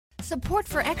Support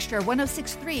for Extra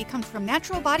 106.3 comes from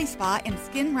Natural Body Spa and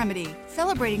Skin Remedy,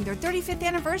 celebrating their 35th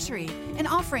anniversary and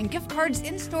offering gift cards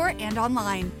in-store and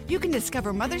online. You can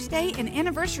discover Mother's Day and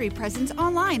anniversary presents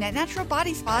online at Natural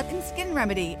Body Spa and Skin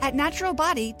Remedy at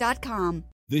naturalbody.com.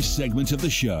 This segment of the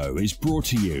show is brought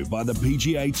to you by the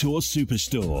PGA Tour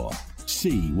Superstore.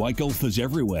 See why golfers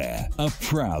everywhere are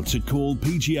proud to call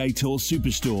PGA Tour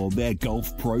Superstore their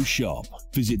golf pro shop.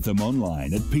 Visit them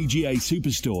online at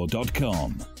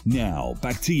pgasuperstore.com. Now,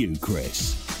 back to you,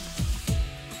 Chris.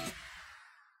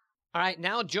 All right,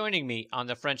 now joining me on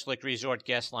the French Lick Resort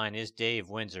guest line is Dave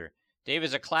Windsor. Dave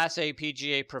is a Class A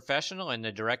PGA professional and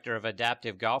the Director of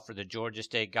Adaptive Golf for the Georgia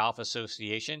State Golf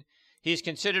Association. He is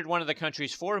considered one of the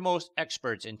country's foremost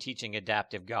experts in teaching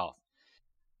adaptive golf,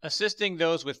 assisting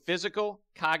those with physical,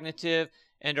 cognitive,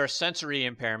 and or sensory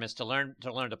impairments to learn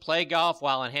to play golf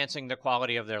while enhancing the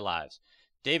quality of their lives.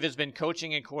 Dave has been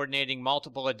coaching and coordinating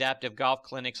multiple adaptive golf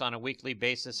clinics on a weekly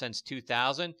basis since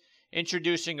 2000,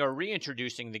 introducing or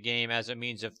reintroducing the game as a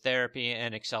means of therapy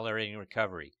and accelerating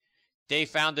recovery. Dave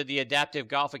founded the Adaptive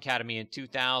Golf Academy in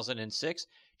 2006,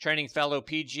 training fellow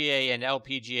PGA and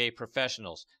LPGA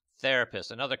professionals, therapists,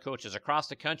 and other coaches across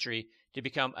the country to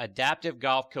become adaptive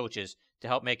golf coaches to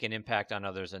help make an impact on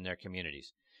others in their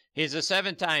communities. He is a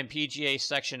 7-time PGA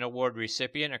Section Award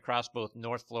recipient across both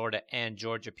North Florida and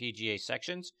Georgia PGA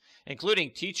sections,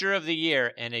 including Teacher of the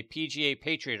Year and a PGA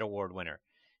Patriot Award winner.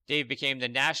 Dave became the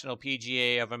National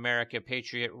PGA of America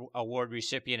Patriot Award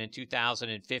recipient in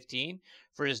 2015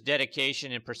 for his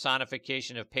dedication and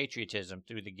personification of patriotism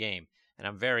through the game, and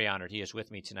I'm very honored he is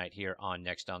with me tonight here on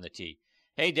Next on the Tee.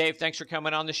 Hey, Dave, thanks for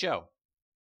coming on the show.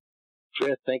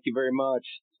 Chris, thank you very much.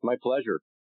 It's my pleasure.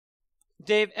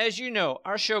 Dave, as you know,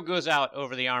 our show goes out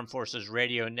over the Armed Forces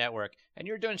Radio Network, and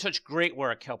you're doing such great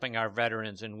work helping our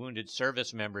veterans and wounded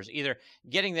service members, either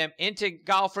getting them into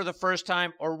golf for the first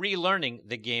time or relearning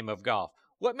the game of golf.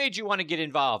 What made you want to get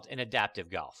involved in adaptive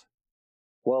golf?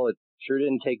 Well, it sure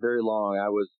didn't take very long. I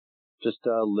was just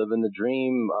living the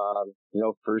dream,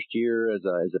 first year as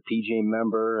a PGA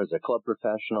member, as a club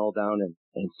professional down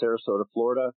in Sarasota,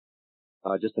 Florida,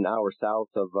 just an hour south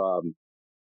of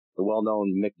the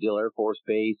well-known MacDill Air Force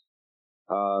Base.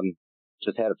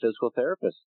 Just had a physical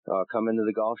therapist come into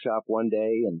the golf shop one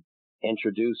day and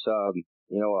introduce, a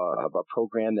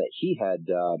program that he had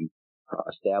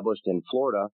established in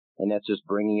Florida, and that's just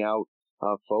bringing out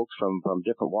folks from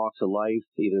different walks of life.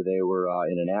 Either they were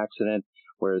in an accident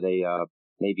where they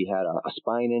maybe had a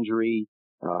spine injury,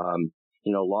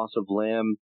 loss of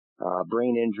limb,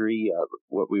 brain injury,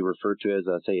 what we refer to as,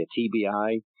 a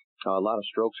TBI. A lot of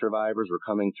stroke survivors were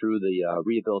coming through the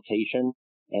rehabilitation,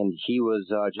 and he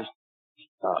was just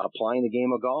applying the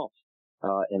game of golf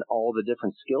and all the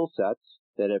different skill sets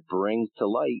that it brings to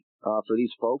light for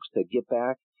these folks to get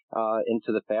back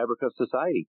into the fabric of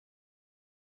society.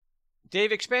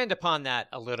 Dave, expand upon that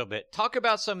a little bit. Talk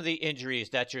about some of the injuries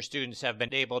that your students have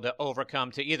been able to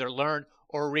overcome to either learn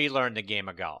or relearn the game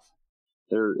of golf.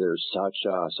 There's such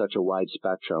a wide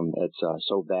spectrum. It's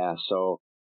so vast. So,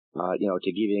 to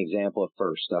give you an example of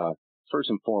first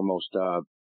and foremost,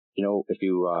 if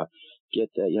you get,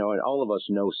 and all of us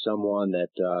know someone that,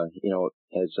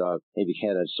 has maybe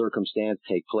had a circumstance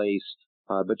take place.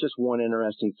 But just one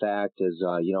interesting fact is,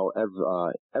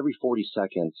 every 40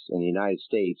 seconds in the United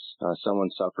States, someone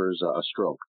suffers a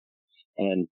stroke.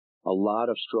 And a lot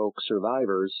of stroke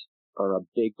survivors are a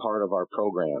big part of our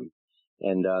program.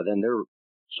 And then they're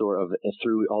sort of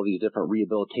through all these different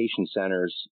rehabilitation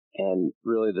centers. And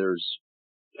really there's,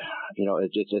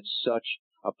 it's such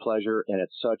a pleasure, and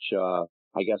it's such a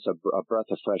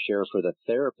breath of fresh air for the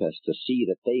therapist to see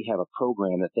that they have a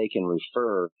program that they can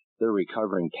refer their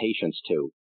recovering patients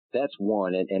to. That's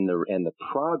one. And the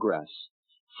progress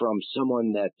from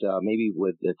someone that, maybe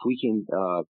if we can,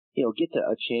 get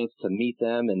a chance to meet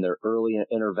them in their early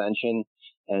intervention.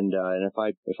 And if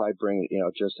I bring,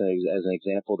 just as an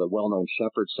example, the well-known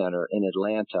Shepherd Center in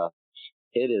Atlanta,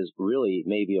 it is really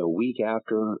maybe a week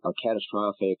after a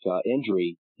catastrophic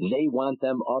injury. They want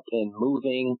them up and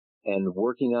moving and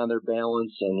working on their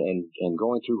balance and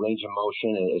going through range of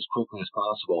motion as quickly as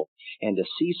possible. And to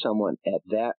see someone at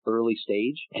that early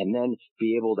stage and then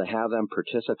be able to have them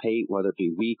participate, whether it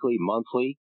be weekly,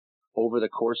 monthly, over the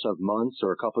course of months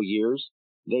or a couple years,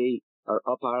 they are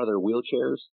up out of their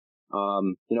wheelchairs,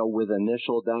 with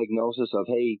initial diagnosis of,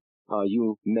 hey,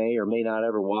 you may or may not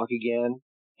ever walk again.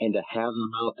 And to have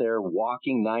them out there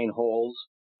walking 9 holes,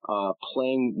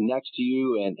 playing next to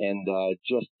you and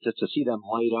just to see them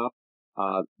light up,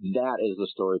 that is the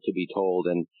story to be told.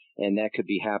 And that could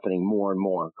be happening more and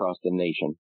more across the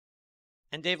nation.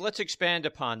 And Dave, let's expand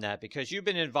upon that because you've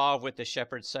been involved with the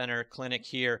Shepherd Center Clinic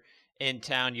here in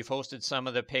town. You've hosted some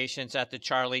of the patients at the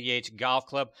Charlie Yates Golf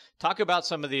Club. Talk about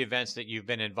some of the events that you've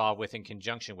been involved with in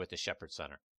conjunction with the Shepherd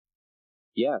Center.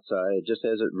 Yes, just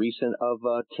as recent of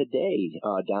today,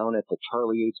 down at the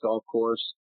Charlie Yates Golf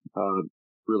Course,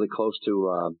 really close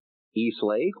to East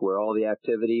Lake, where all the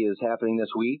activity is happening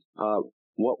this week.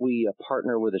 What we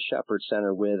partner with the Shepherd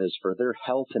Center with is for their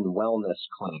health and wellness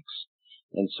clinics.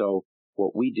 And so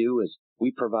what we do is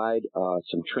we provide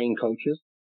some trained coaches,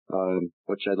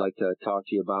 which I'd like to talk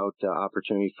to you about,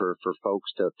 opportunity for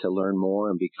folks to learn more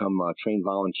and become trained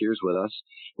volunteers with us.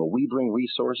 But we bring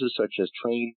resources such as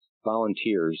trained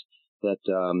volunteers that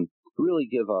really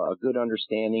give a good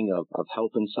understanding of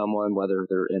helping someone, whether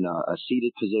they're in a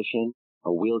seated position,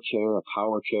 a wheelchair, a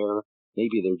power chair.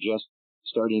 Maybe they're just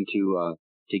starting to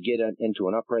get into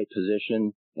an upright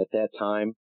position at that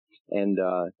time. And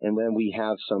then we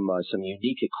have some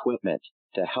unique equipment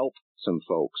to help some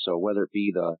folks. So whether it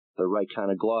be the right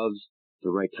kind of gloves, the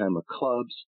right kind of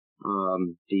clubs,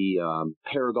 the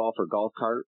Paragolf or golf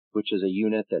cart, which is a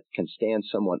unit that can stand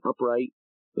someone upright.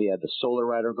 We have the Solar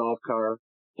Rider golf car.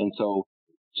 And so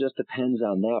just depends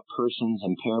on that person's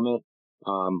impairment.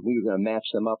 We're going to match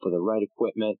them up with the right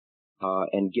equipment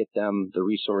and get them the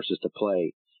resources to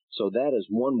play. So that is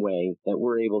one way that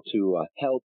we're able to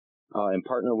help and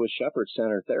partner with Shepherd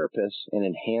Center therapists and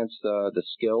enhance the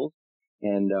skills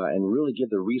and really give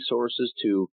the resources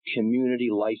to community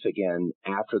life again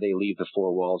after they leave the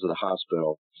four walls of the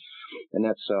hospital. And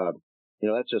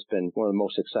that's just been one of the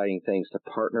most exciting things, to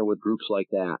partner with groups like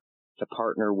that, to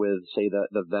partner with, say,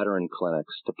 the veteran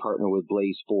clinics, to partner with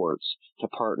Blaze Sports, to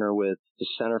partner with the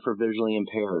Center for Visually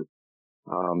Impaired.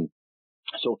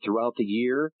 So throughout the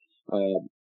year,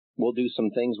 we'll do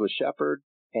some things with Shepherd,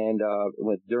 and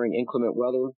during inclement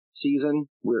weather season,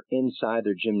 we're inside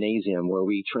their gymnasium where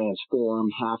we transform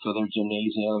half of their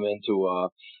gymnasium into a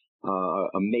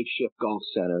makeshift golf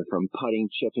center, from putting,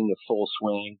 chipping to full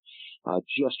swing,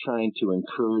 just trying to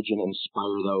encourage and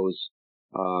inspire those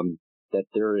that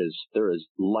there is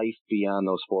life beyond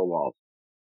those four walls.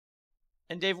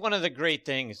 And Dave, one of the great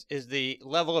things is the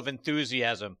level of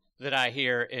enthusiasm that I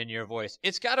hear in your voice.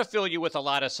 It's got to fill you with a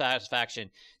lot of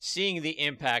satisfaction seeing the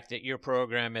impact that your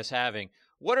program is having.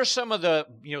 What are some of the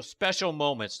special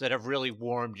moments that have really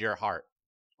warmed your heart?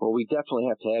 Well, we definitely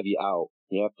have to have you out.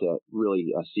 You have to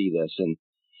really see this, and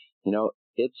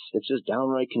it's just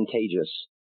downright contagious.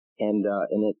 And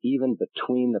even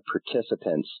between the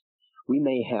participants, we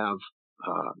may have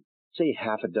say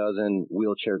half a dozen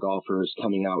wheelchair golfers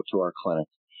coming out to our clinic,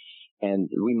 and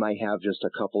we might have just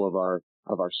a couple of our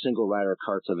single rider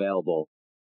carts available.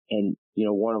 And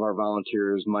one of our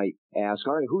volunteers might ask,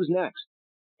 "All right, who's next?"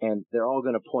 And they're all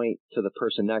going to point to the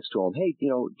person next to them. "Hey,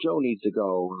 Joe needs to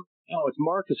go." "Oh, it's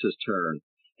Marcus's turn."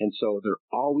 And so they're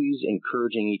always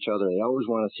encouraging each other. They always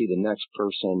want to see the next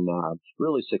person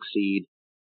really succeed.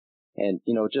 And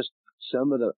just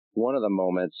one of the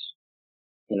moments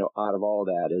out of all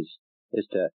that is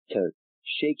to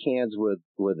shake hands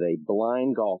with a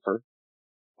blind golfer,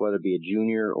 whether it be a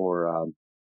junior or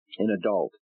an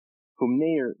adult, who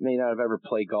may or may not have ever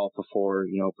played golf before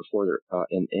their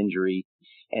an injury,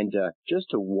 and just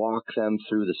to walk them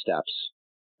through the steps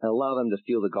and allow them to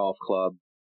feel the golf club,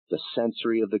 the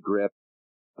sensory of the grip,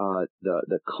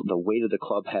 the weight of the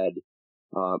club head,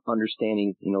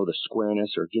 understanding the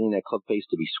squareness, or getting that club face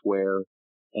to be square,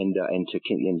 and to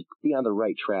be on the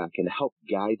right track, and help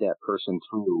guide that person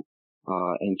through,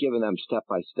 and giving them step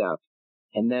by step.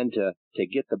 And then to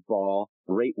get the ball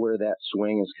right where that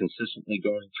swing is consistently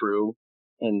going through,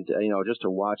 and just to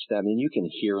watch them, and you can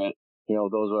hear it.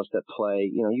 Those of us that play,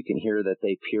 you can hear that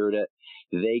they peered it.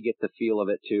 They get the feel of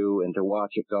it too, and to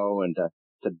watch it go, and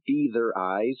to be their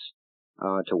eyes,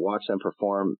 to watch them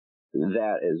perform,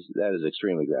 that is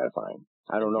extremely gratifying.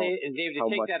 I don't know how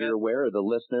much you're aware of the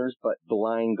listeners, but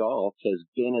blind golf has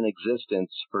been in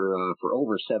existence for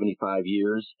over 75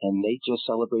 years, and they just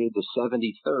celebrated the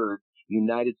 73rd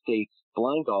United States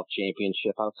Blind Golf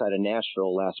Championship outside of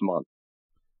Nashville last month.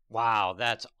 Wow,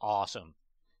 that's awesome.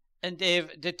 And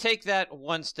Dave, to take that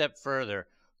one step further,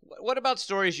 what about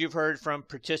stories you've heard from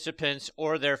participants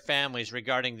or their families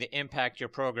regarding the impact your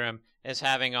program is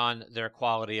having on their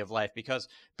quality of life? Because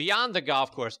beyond the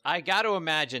golf course, I got to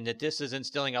imagine that this is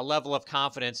instilling a level of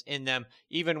confidence in them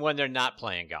even when they're not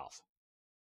playing golf.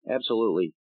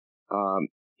 Absolutely.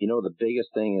 The biggest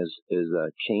thing is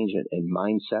a change in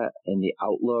mindset and the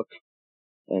outlook.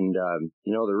 And,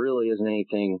 there really isn't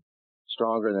anything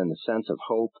stronger than the sense of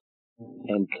hope,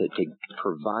 and to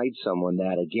provide someone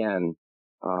that, again,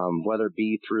 whether it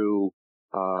be through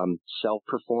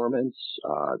self-performance,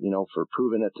 for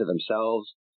proving it to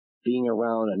themselves, being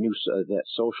around a new, that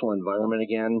social environment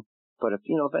again. But if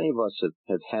any of us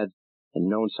have had and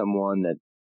known someone that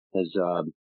has,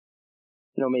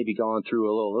 maybe gone through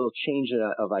a little change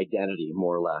of identity,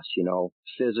 more or less,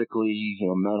 physically,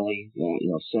 mentally,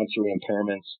 sensory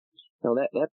impairments,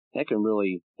 that can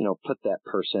really, put that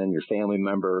person, your family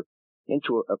member,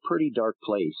 into a pretty dark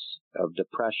place of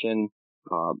depression.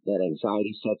 That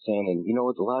anxiety sets in, and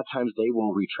a lot of times they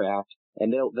will retract,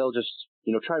 and they'll just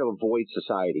try to avoid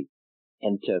society.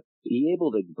 And to be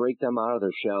able to break them out of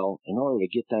their shell in order to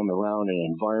get them around an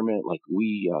environment like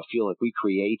we feel like we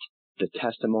create, the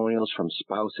testimonials from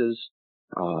spouses,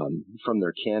 from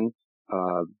their kin,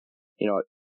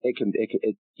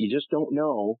 you just don't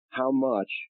know how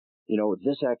much,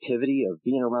 this activity of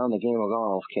being around the game of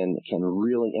golf can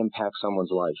really impact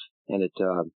someone's life. And it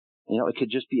could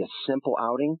just be a simple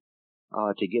outing,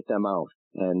 to get them out.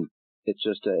 And it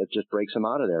just breaks them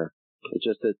out of there. It's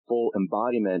just a full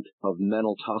embodiment of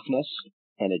mental toughness,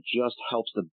 and it just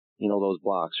helps those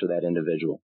blocks for that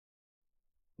individual.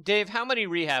 Dave, how many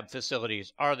rehab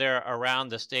facilities are there around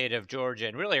the state of Georgia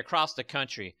and really across the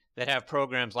country that have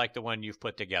programs like the one you've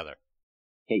put together?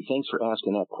 Hey, thanks for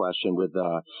asking that question. With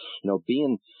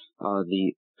being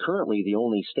currently the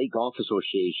only state golf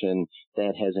association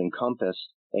that has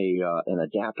encompassed an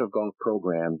adaptive golf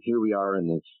program, here we are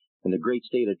in the great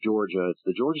state of Georgia. It's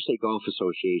the Georgia State Golf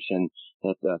Association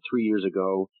that 3 years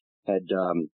ago had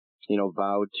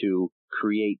vowed to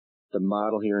create the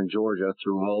model here in Georgia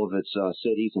through all of its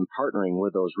cities and partnering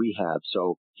with those rehabs.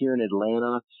 So here in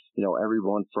Atlanta,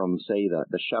 everyone from, say,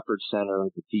 the Shepherd Center,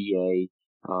 the VA,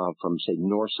 from, say,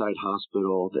 Northside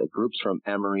Hospital, the groups from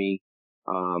Emory,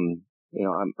 I'm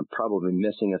probably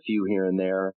missing a few here and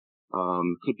there.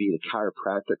 Could be the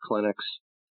chiropractic clinics.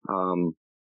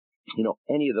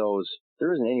 Any of those,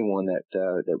 there isn't anyone that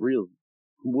really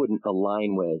wouldn't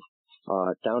align with.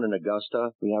 Down in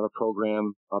Augusta, we have a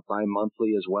program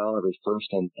bi-monthly as well, every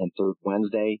first and third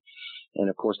Wednesday. And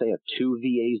of course, they have 2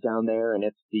 VAs down there, and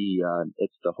it's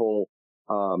the whole,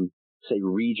 say,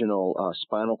 regional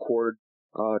spinal cord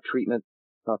treatment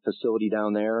facility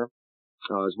down there,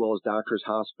 as well as Doctors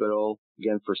Hospital,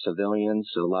 again, for civilians,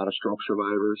 so a lot of stroke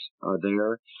survivors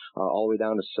there, all the way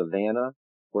down to Savannah,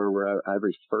 where we're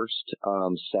every first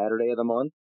Saturday of the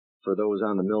month. For those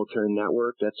on the military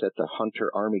network, that's at the Hunter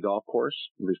Army Golf Course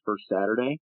every first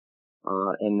Saturday.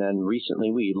 And then recently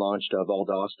we launched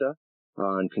Valdosta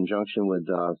in conjunction with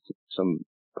some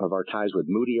of our ties with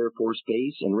Moody Air Force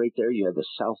Base. And right there you have the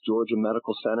South Georgia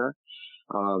Medical Center.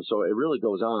 So it really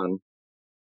goes on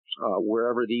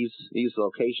wherever these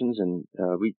locations, and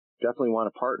we definitely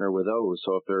want to partner with those.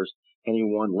 So if there's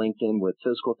anyone linked in with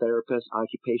physical therapists,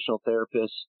 occupational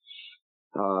therapists,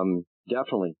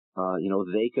 definitely,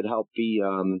 they could help be,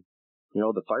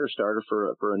 the fire starter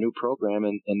for a new program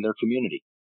in their community.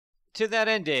 To that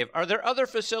end, Dave, are there other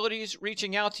facilities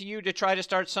reaching out to you to try to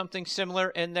start something similar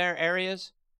in their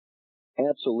areas?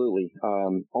 Absolutely.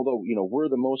 Although, we're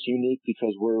the most unique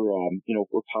because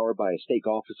we're powered by a state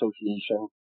golf association.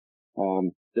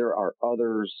 There are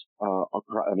others,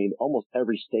 almost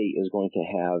every state is going to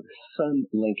have some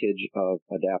linkage of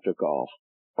adaptive golf.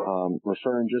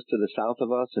 Referring just to the south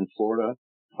of us in Florida,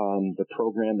 the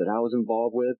program that I was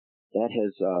involved with, that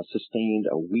has sustained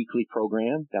a weekly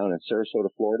program down in Sarasota,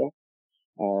 Florida.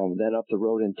 Then up the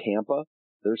road in Tampa,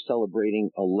 they're celebrating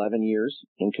 11 years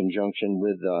in conjunction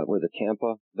with the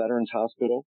Tampa Veterans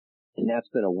Hospital, and that's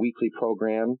been a weekly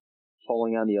program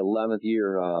falling on the 11th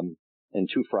year in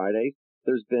 2 Fridays.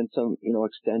 There's been some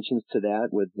extensions to that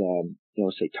with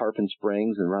say Tarpon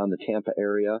Springs and around the Tampa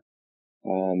area.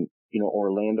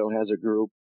 Orlando has a group.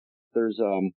 There's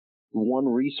one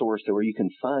resource where you can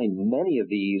find many of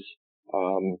these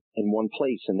in one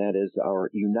place, and that is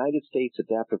our United States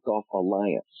Adaptive Golf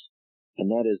Alliance, and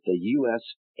that is the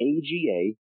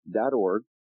usaga.org,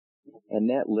 and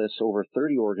that lists over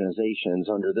 30 organizations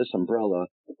under this umbrella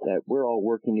that we're all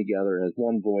working together as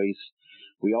one voice.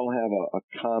 We all have a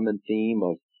common theme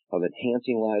of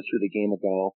enhancing lives through the game of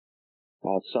golf.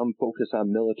 Some focus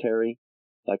on military,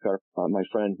 like my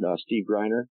friend Steve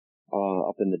Greiner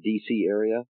up in the D.C.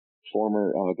 area,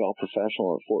 former golf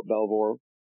professional at Fort Belvoir,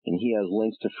 and he has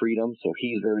links to freedom, so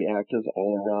he's very active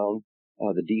all around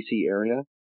the D.C. area,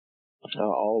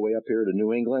 all the way up here to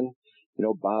New England.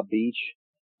 Bob Beach,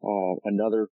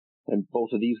 and both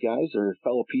of these guys are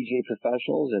fellow PGA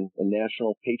professionals and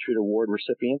National Patriot Award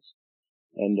recipients,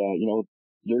 and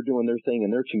they're doing their thing in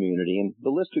their community, and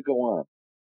the list could go on.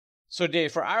 So,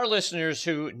 Dave, for our listeners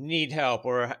who need help,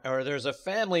 or there's a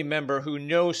family member who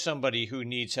knows somebody who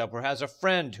needs help, or has a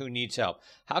friend who needs help,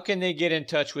 how can they get in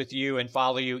touch with you and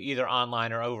follow you either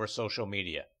online or over social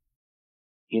media?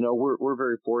 We're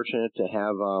very fortunate to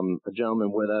have a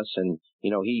gentleman with us, and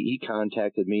he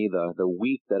contacted me the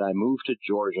week that I moved to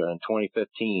Georgia in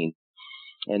 2015,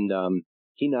 and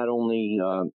he not only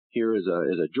here is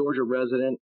a Georgia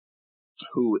resident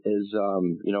who is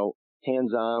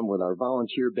hands-on with our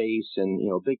volunteer base and,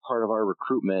 a big part of our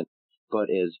recruitment, but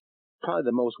is probably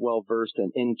the most well-versed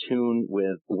and in tune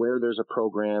with where there's a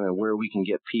program and where we can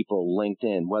get people linked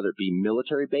in, whether it be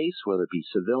military base, whether it be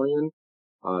civilian,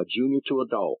 junior to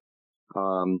adult.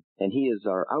 And he is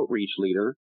our outreach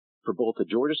leader for both the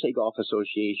Georgia State Golf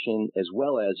Association as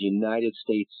well as United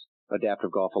States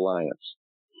Adaptive Golf Alliance.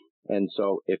 And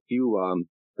so if you,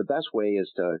 the best way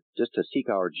is to seek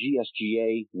our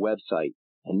GSGA website.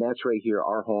 And that's right here,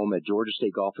 our home at Georgia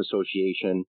State Golf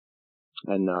Association.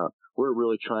 And we're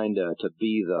really trying to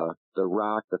be the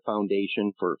rock, the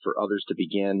foundation for others to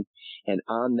begin. And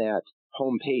on that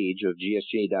homepage of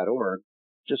gsga.org,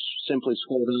 just simply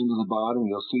scroll down to the bottom.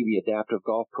 You'll see the Adaptive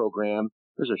Golf Program.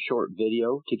 There's a short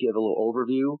video to give a little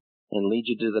overview and lead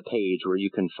you to the page where you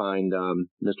can find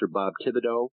Mr. Bob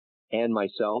Thibodeau and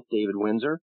myself, David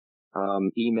Windsor.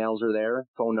 Emails are there,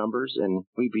 phone numbers, and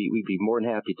we'd be more than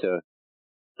happy to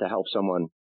help someone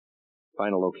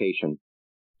find a location.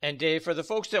 And Dave, for the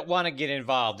folks that want to get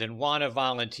involved and want to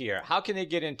volunteer, how can they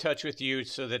get in touch with you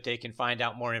so that they can find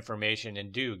out more information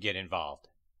and do get involved?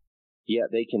 Yeah,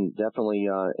 they can definitely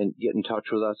get in touch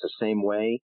with us the same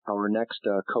way. Our next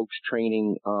coach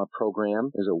training program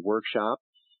is a workshop,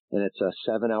 and it's a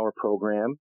 7-hour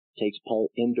program. Takes part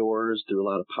indoors, through a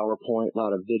lot of PowerPoint, a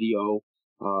lot of video,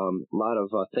 a lot of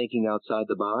thinking outside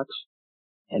the box.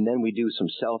 And then we do some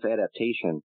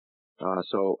self-adaptation.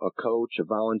 So a coach, a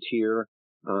volunteer,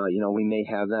 we may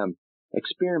have them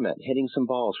experiment hitting some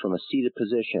balls from a seated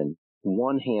position,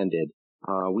 one-handed.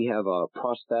 We have a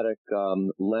prosthetic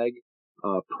leg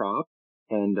prop,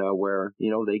 and where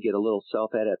they get a little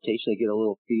self-adaptation, they get a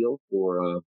little feel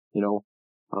for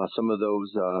some of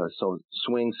those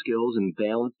swing skills and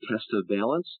balance, test of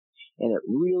balance, and it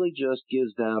really just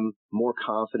gives them more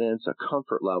confidence, a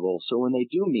comfort level. So when they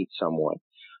do meet someone,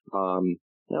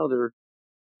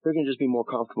 they're going to just be more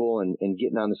comfortable and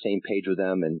getting on the same page with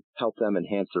them and help them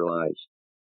enhance their lives.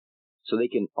 So they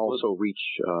can also reach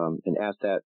and ask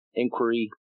that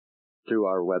inquiry through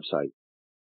our website.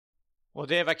 Well,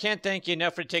 Dave, I can't thank you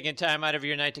enough for taking time out of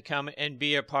your night to come and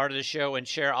be a part of the show and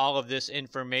share all of this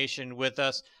information with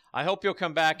us. I hope you'll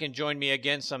come back and join me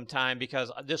again sometime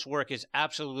because this work is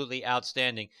absolutely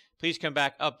outstanding. Please come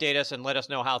back, update us, and let us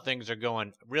know how things are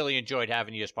going. Really enjoyed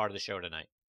having you as part of the show tonight.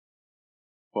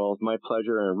 Well, it's my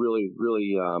pleasure, and I really,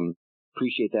 really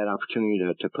appreciate that opportunity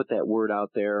to put that word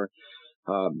out there.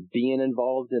 Being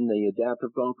involved in the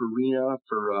adaptive golf arena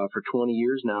for 20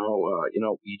 years now,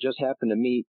 you just happen to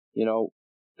meet,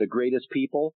 the greatest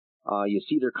people. You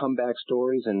see their comeback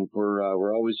stories, and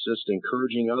we're always just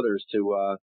encouraging others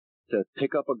to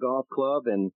pick up a golf club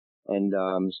and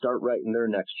start writing their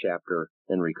next chapter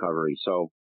in recovery.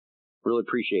 So, really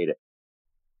appreciate it.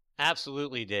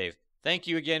 Absolutely, Dave. Thank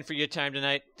you again for your time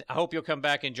tonight. I hope you'll come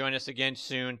back and join us again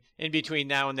soon. In between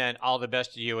now and then, all the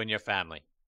best to you and your family.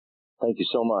 Thank you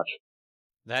so much.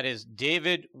 That is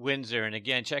David Windsor. And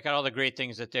again, check out all the great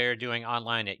things that they're doing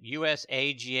online at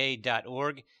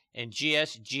usaga.org and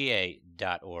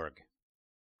gsga.org.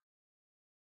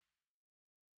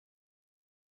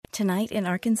 Tonight in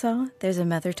Arkansas, there's a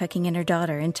mother tucking in her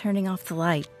daughter and turning off the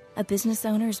light. A business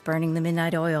owner is burning the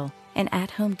midnight oil. An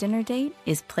at-home dinner date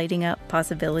is plating up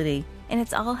possibility. And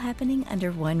it's all happening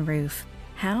under one roof.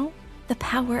 How? The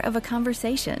power of a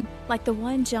conversation, like the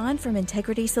one John from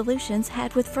Integrity Solutions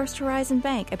had with First Horizon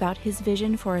Bank about his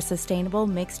vision for a sustainable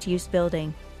mixed-use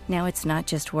building. Now it's not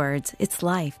just words, it's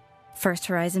life. First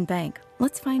Horizon Bank.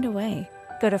 Let's find a way.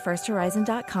 Go to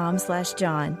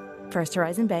firsthorizon.com/John. First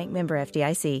Horizon Bank, member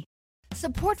FDIC.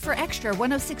 Support for Extra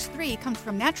 106.3 comes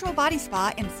from Natural Body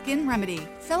Spa and Skin Remedy,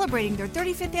 celebrating their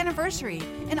 35th anniversary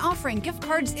and offering gift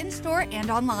cards in-store and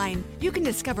online. You can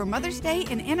discover Mother's Day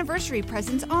and anniversary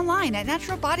presents online at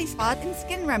Natural Body Spa and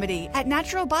Skin Remedy at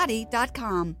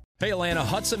naturalbody.com. Hey Atlanta,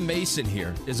 Hudson Mason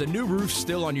here. Is a new roof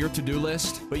still on your to-do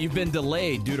list, but you've been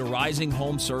delayed due to rising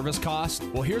home service costs?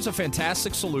 Well, here's a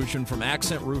fantastic solution from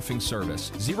Accent Roofing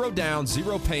Service. 0 down,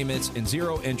 0 payments, and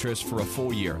 0 interest for a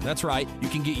full year. That's right. You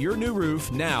can get your new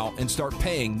roof now and start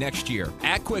paying next year.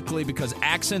 Act quickly because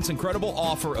Accent's incredible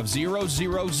offer of 000 with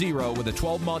a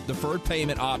 12-month deferred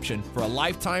payment option for a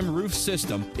lifetime roof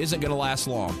system isn't going to last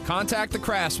long. Contact the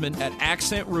craftsman at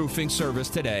Accent Roofing Service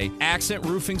today,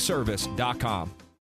 accentroofingservice.com.